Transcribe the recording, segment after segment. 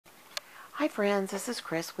Hi friends, this is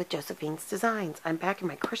Chris with Josephine's Designs. I'm back in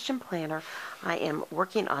my Christian planner. I am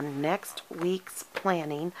working on next week's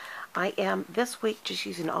planning. I am this week just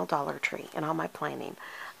using all Dollar Tree in all my planning.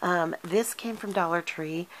 This came from Dollar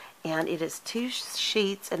Tree and it is 2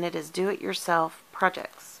 sheets and it is do-it-yourself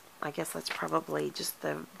projects. I guess that's probably just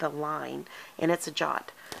the line, and it's a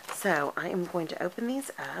jot. So I am going to open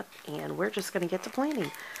these up and we're just going to get to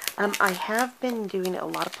planning. I have been doing a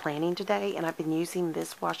lot of planning today, and I've been using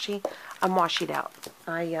this washi. I'm washied out.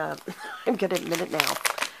 I'm going to admit it now.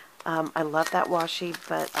 I love that washi,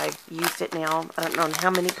 but I've used it now. I don't know in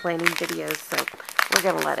how many planning videos, so we're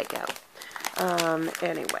going to let it go.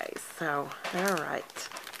 Anyway, so, alright.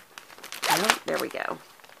 Oh, there we go.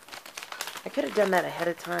 I could have done that ahead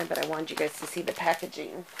of time, but I wanted you guys to see the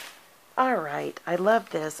packaging. Alright, I love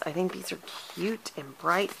this. I think these are cute and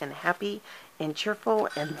bright and happy and cheerful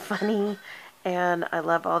and funny. And I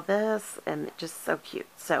love all this and just so cute.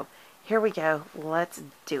 So here we go. Let's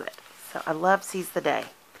do it. So I love Seize the Day.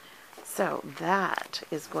 So that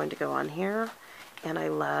is going to go on here. And I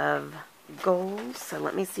love goals. So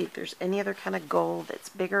let me see if there's any other kind of goal that's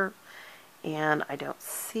bigger. And I don't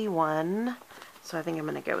see one. So I think I'm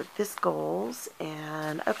going to go with this goals.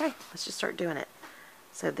 And okay, let's just start doing it.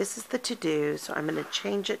 So this is the to-do, so I'm going to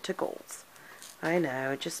change it to goals. I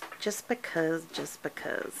know, just because,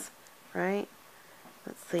 right?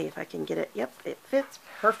 Let's see if I can get it. Yep, it fits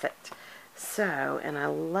perfect. So, and I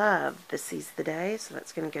love the Seize the Day, so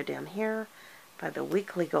that's going to go down here by the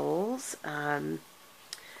weekly goals.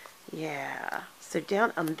 Yeah, so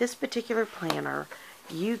down on this particular planner,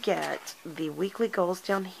 you get the weekly goals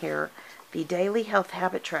down here, the daily health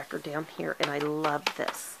habit tracker down here, and I love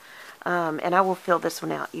this. And I will fill this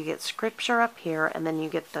one out. You get scripture up here, and then you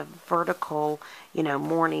get the vertical,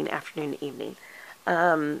 morning, afternoon, evening.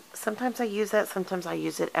 Sometimes I use that. Sometimes I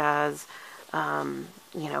use it as,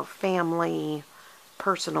 family,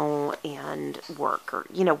 personal, and work, or,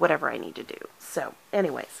 whatever I need to do. So,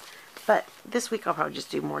 anyways. But this week I'll probably just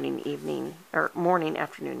do morning, evening, or morning,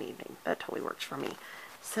 afternoon, evening. That totally works for me.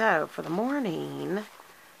 So, for the morning,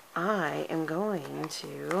 I am going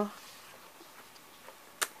to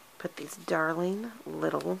put these darling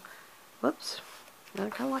little, whoops, I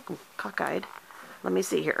kind of like them cockeyed. Let me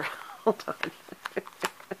see here. Hold on.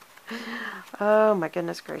 Oh my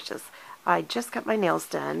goodness gracious. I just got my nails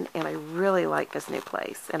done, and I really like this new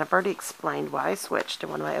place. And I've already explained why I switched to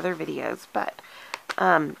one of my other videos, but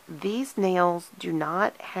these nails do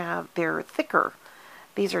not have, they're thicker.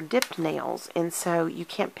 These are dipped nails, and so you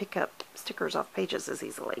can't pick up stickers off pages as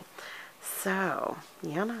easily. So,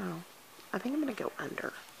 I think I'm going to go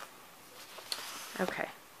under. Okay,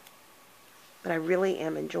 but I really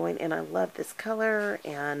am enjoying, and I love this color,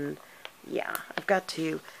 and yeah, I've got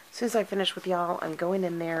to, as soon as I finish with y'all, I'm going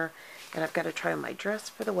in there, and I've got to try on my dress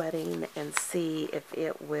for the wedding and see if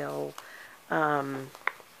it will,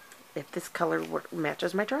 if this color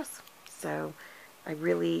matches my dress. So I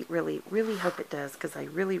really, really, really hope it does, because I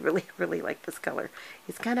really, really, really like this color.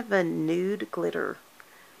 It's kind of a nude glitter.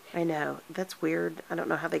 I know, that's weird. I don't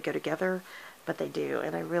know how they go together, but they do,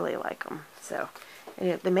 and I really like them. So,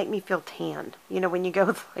 and they make me feel tan. When you go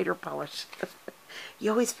with lighter polish,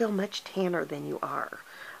 you always feel much tanner than you are.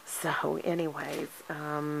 So, anyways,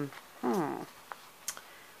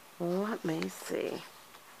 let me see.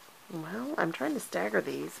 Well, I'm trying to stagger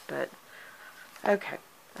these, but okay.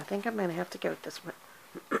 I think I'm going to have to go with this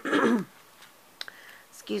one.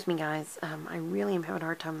 Excuse me, guys. I really am having a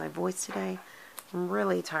hard time with my voice today. I'm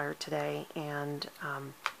really tired today, and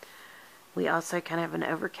we also kind of have an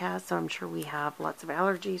overcast, so I'm sure we have lots of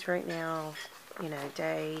allergies right now,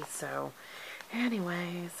 day. So,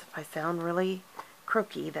 anyways, if I sound really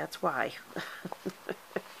croaky, that's why.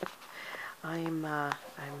 I'm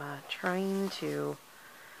trying to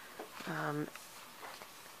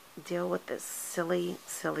deal with this silly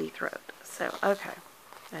throat. So, okay.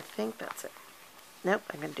 I think that's it. Nope,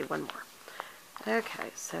 I'm going to do one more.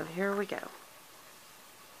 Okay, so here we go.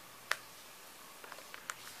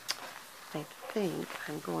 I think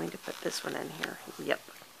I'm going to put this one in here. Yep.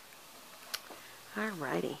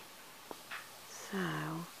 Alrighty. So,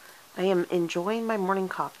 I am enjoying my morning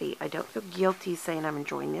coffee. I don't feel guilty saying I'm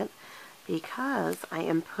enjoying it, because I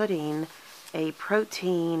am putting a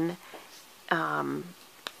protein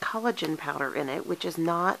collagen powder in it, which is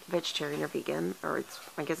not vegetarian or vegan, or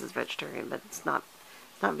I guess it's vegetarian, but it's not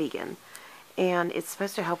vegan. And it's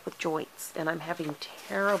supposed to help with joints, and I'm having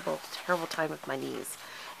terrible time with my knees.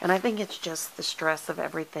 And I think it's just the stress of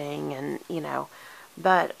everything, and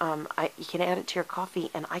but you can add it to your coffee,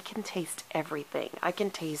 and I can taste everything. I can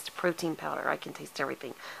taste protein powder. I can taste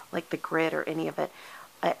everything, like the grit or any of it.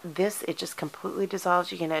 This, it just completely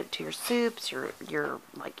dissolves. You can add it to your soups, your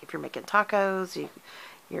like if you're making tacos,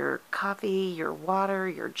 your coffee, your water,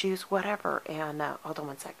 your juice, whatever. And hold on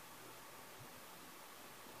one sec.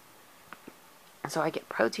 So I get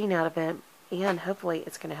protein out of it, and hopefully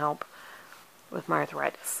it's going to help with my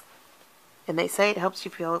arthritis. And they say it helps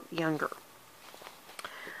you feel younger.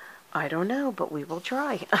 I don't know, but we will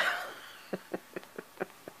try.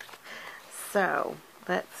 So,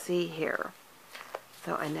 let's see here.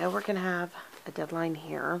 So I know we're going to have a deadline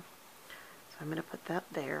here. So I'm going to put that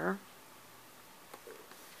there.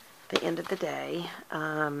 At the end of the day.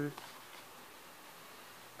 Oh,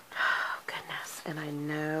 goodness. And I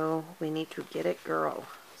know we need to get it, girl.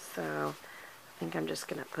 So I think I'm just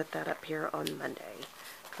going to put that up here on Monday.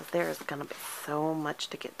 Because there is going to be so much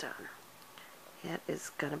to get done. It is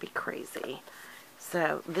going to be crazy.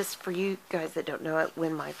 So this, for you guys that don't know it,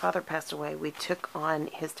 when my father passed away, we took on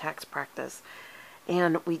his tax practice.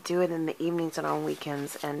 And we do it in the evenings and on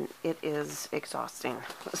weekends, and it is exhausting.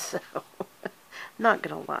 So, not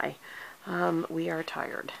gonna lie, we are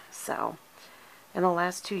tired. So, in the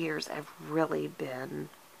last 2 years, I've really been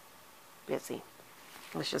busy.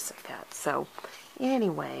 Let's just say that. So,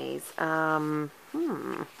 anyways, I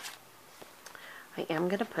am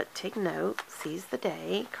gonna put take note, seize the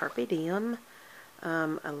day, carpe diem.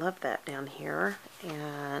 I love that down here,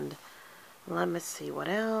 and let me see what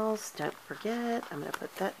else. Don't forget, I'm going to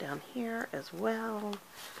put that down here as well.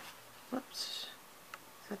 Whoops.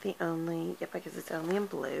 Is that the only? Yep, I guess it's only in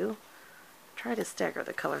blue. Try to stagger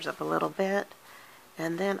the colors up a little bit.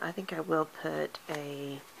 And then I think I will put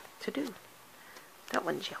a to-do. That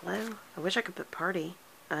one's yellow. I wish I could put party.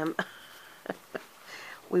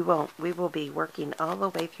 We will be working all the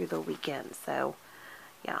way through the weekend. So,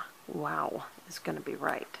 yeah. Wow. It's going to be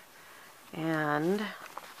right. And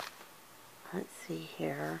let's see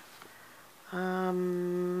here. I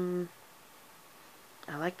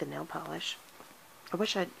like the nail polish. I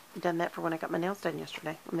wish I'd done that for when I got my nails done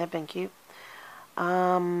yesterday. Wouldn't that have been cute?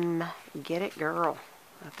 Get it, girl.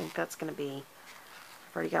 I think that's going to be...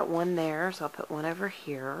 I've already got one there, so I'll put one over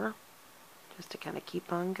here. Just to kind of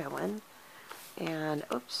keep on going. And,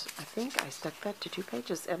 oops, I think I stuck that to 2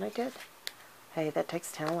 pages, and I did. Hey, that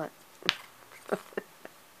takes talent.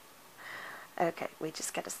 Okay, we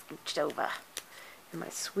just got to scooch over. And my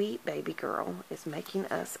sweet baby girl is making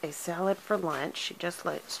us a salad for lunch. She just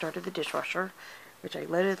started the dishwasher, which I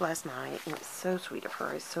loaded last night. And it's so sweet of her.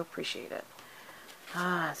 I so appreciate it.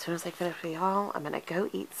 As soon as I finish with y'all, I'm going to go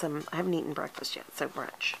eat some... I haven't eaten breakfast yet, so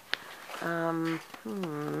brunch.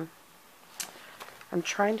 I'm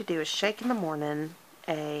trying to do a shake in the morning,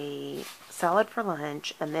 a salad for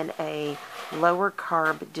lunch, and then a lower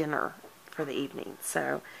carb dinner for the evening.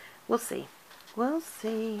 So, we'll see. We'll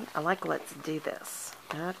see. I like let's do this.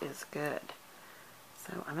 That is good.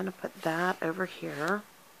 So I'm going to put that over here.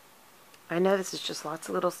 I know this is just lots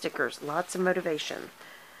of little stickers, lots of motivation.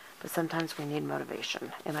 But sometimes we need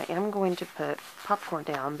motivation. And I am going to put popcorn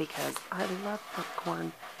down because I love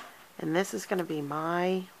popcorn. And this is going to be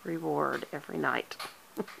my reward every night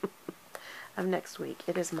of next week.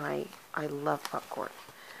 It is my, I love popcorn.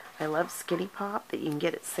 I love Skinny Pop that you can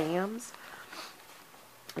get at Sam's.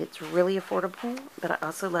 It's really affordable, but I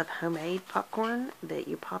also love homemade popcorn that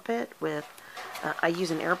you pop it with. I use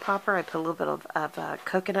an air popper. I put a little bit of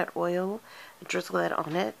coconut oil, drizzle that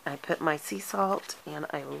on it. I put my sea salt, and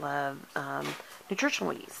I love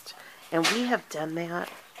nutritional yeast. And we have done that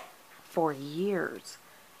for years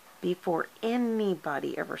before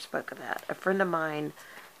anybody ever spoke of that. A friend of mine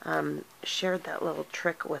shared that little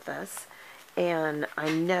trick with us, and I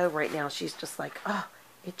know right now she's just like, oh,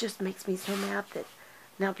 it just makes me so mad that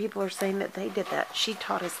now people are saying that they did that. She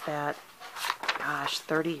taught us that, gosh,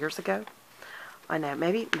 30 years ago. I know,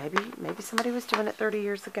 maybe somebody was doing it 30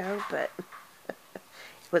 years ago, but it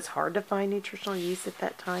was hard to find nutritional yeast at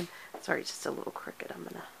that time. Sorry, it's just a little crooked. I'm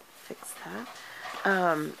going to fix that.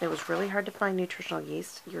 It was really hard to find nutritional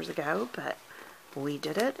yeast years ago, but we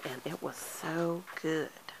did it, and it was so good.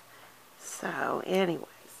 So, anyways,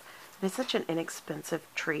 it's such an inexpensive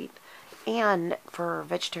treat. And for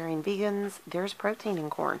vegetarian vegans, there's protein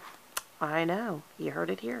in corn. I know, you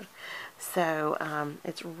heard it here. So,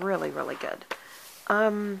 it's really, really good.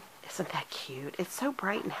 Isn't that cute? It's so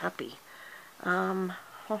bright and happy. Let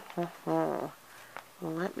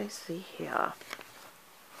me see here.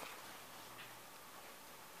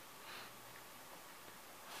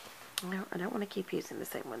 No, I don't want to keep using the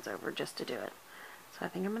same ones over just to do it. So I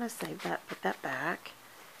think I'm going to save that, put that back.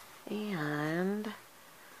 And,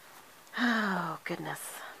 oh goodness.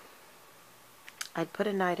 I'd put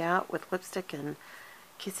a night out with lipstick and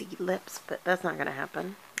kissy lips, but that's not going to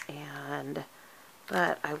happen. And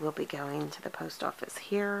But I will be going to the post office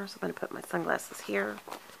here, so I'm going to put my sunglasses here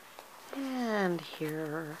and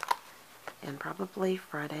here, and probably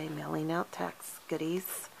Friday mailing out tax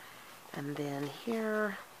goodies, and then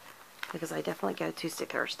here, because I definitely go Tuesday,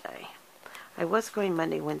 Thursday. I was going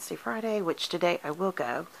Monday, Wednesday, Friday, which today I will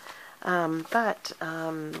go, but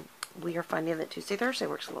we are finding that Tuesday, Thursday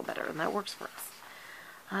works a little better, and that works for us.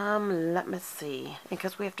 Let me see,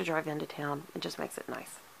 because we have to drive into town, it just makes it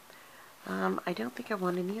nice. I don't think I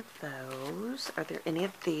want any of those. Are there any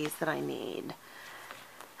of these that I need?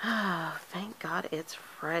 Ah, thank God it's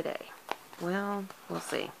Friday. Well, we'll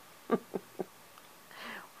see.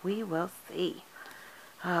 We will see.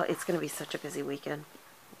 It's going to be such a busy weekend.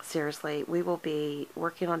 Seriously, we will be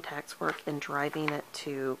working on tax work and driving it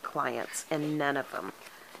to clients, and none of them,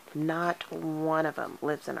 not one of them,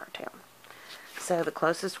 lives in our town. So the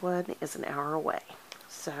closest one is an hour away.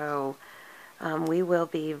 So we will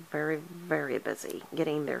be very, very busy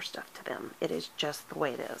getting their stuff to them. It is just the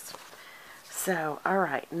way it is. So,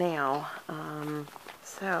 alright, now,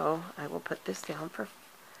 so I will put this down for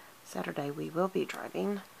Saturday. We will be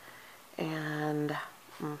driving. And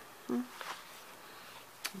I'm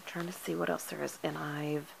trying to see what else there is. And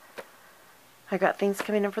I got things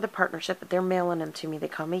coming in for the partnership, but they're mailing them to me. They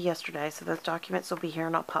called me yesterday, so those documents will be here,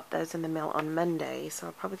 and I'll pop those in the mail on Monday. So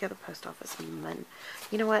I'll probably go to the post office on Monday.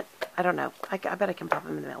 You know what? I don't know. I bet I can pop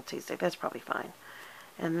them in the mail Tuesday. That's probably fine.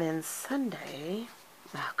 And then Sunday,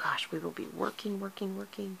 oh gosh, we will be working.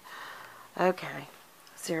 Okay.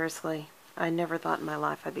 Seriously. I never thought in my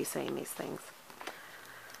life I'd be saying these things.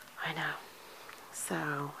 I know.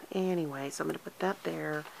 So, anyway, so I'm going to put that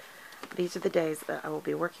there. These are the days that I will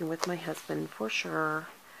be working with my husband for sure.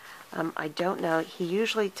 I don't know. He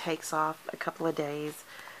usually takes off a couple of days.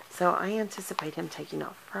 So I anticipate him taking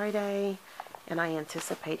off Friday. And I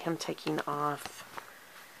anticipate him taking off,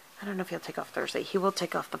 I don't know if he'll take off Thursday. He will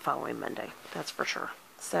take off the following Monday. That's for sure.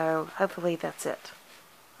 So hopefully that's it.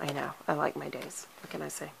 I know. I like my days. What can I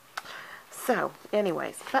say? So,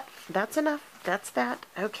 anyways. But that's enough. That's that.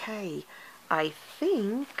 Okay. I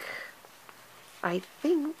think, and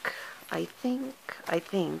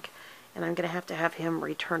I'm going to have him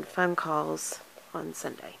return phone calls on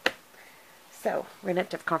Sunday. So, we're going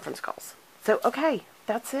to have conference calls. So, okay,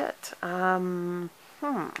 that's it. And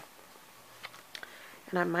I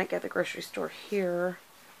might go to the grocery store here.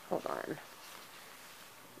 Hold on.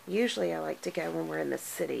 Usually I like to go when we're in the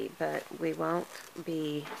city, but we won't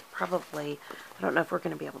be probably, I don't know if we're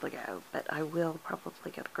going to be able to go, but I will probably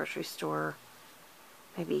go to the grocery store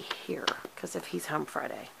maybe here, because if he's home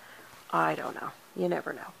Friday, I don't know. You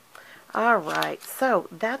never know. Alright, so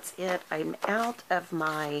that's it. I'm out of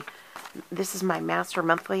my, this is my master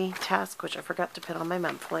monthly task, which I forgot to put on my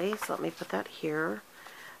monthly, so let me put that here.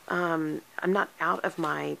 I'm not out of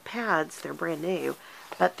my pads, they're brand new,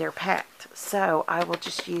 but they're packed. So I will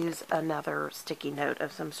just use another sticky note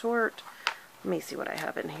of some sort. Let me see what I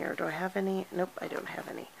have in here. Do I have any? Nope, I don't have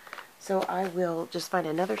any. So I will just find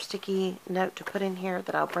another sticky note to put in here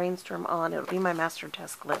that I'll brainstorm on. It'll be my master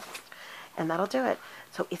task list. And that'll do it.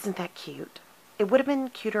 So isn't that cute? It would have been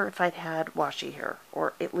cuter if I'd had washi here,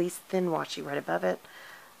 or at least thin washi right above it.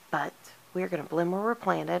 But we're going to bloom where we're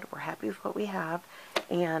planted. We're happy with what we have.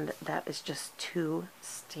 And that is just too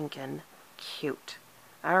stinking cute.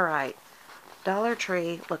 Alright. Dollar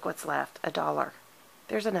Tree. Look what's left. $1.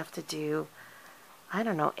 There's enough to do, I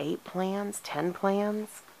don't know, 8 plans, 10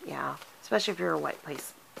 plans. Yeah. Especially if you're a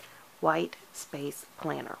white space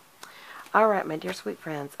planner. Alright, my dear sweet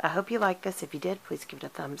friends. I hope you like this. If you did, please give it a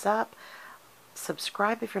thumbs up.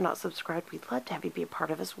 Subscribe if you're not subscribed. We'd love to have you be a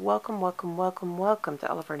part of us. Welcome, welcome, welcome, welcome to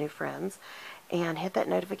all of our new friends. And hit that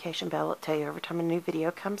notification bell. It'll tell you every time a new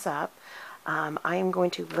video comes up. I am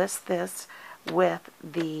going to list this with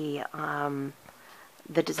the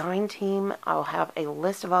design team. I'll have a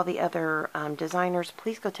list of all the other designers.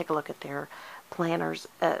 Please go take a look at their planners.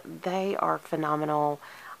 They are phenomenal.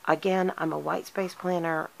 Again, I'm a white space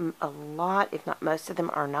planner. A lot, if not most of them,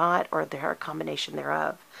 are not, or they're a combination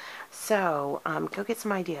thereof. So, go get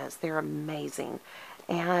some ideas. They're amazing.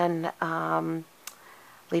 And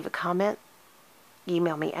leave a comment.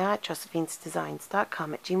 Email me at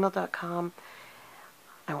josephinesdesigns.com@gmail.com.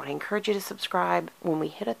 I want to encourage you to subscribe. When we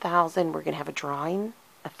hit 1,000, we're going to have a drawing.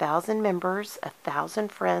 1,000 members,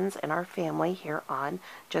 1,000 friends in our family here on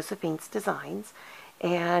Josephine's Designs.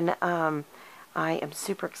 And I am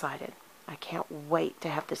super excited. I can't wait to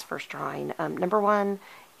have this first drawing. Number one,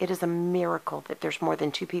 it is a miracle that there's more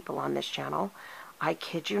than 2 people on this channel. I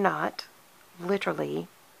kid you not. Literally,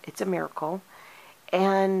 it's a miracle.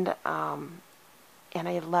 And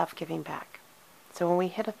I love giving back. So when we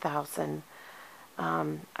hit 1,000,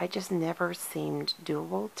 I just never seemed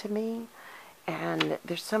doable to me. And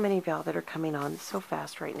there's so many of y'all that are coming on so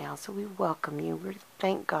fast right now. So we welcome you. We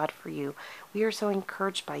thank God for you. We are so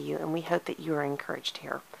encouraged by you, and we hope that you are encouraged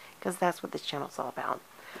here, because that's what this channel is all about.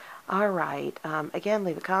 All right. Again,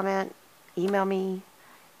 leave a comment, email me,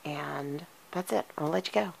 and that's it. I'll let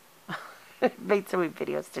you go. I made so many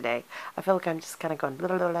videos today. I feel like I'm just kind of going blah,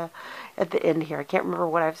 blah, blah, at the end here. I can't remember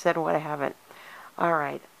what I've said and what I haven't. All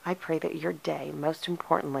right. I pray that your day, most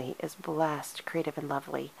importantly, is blessed, creative, and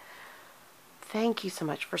lovely. Thank you so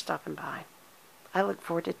much for stopping by. I look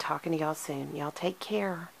forward to talking to y'all soon. Y'all take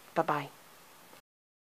care. Bye-bye.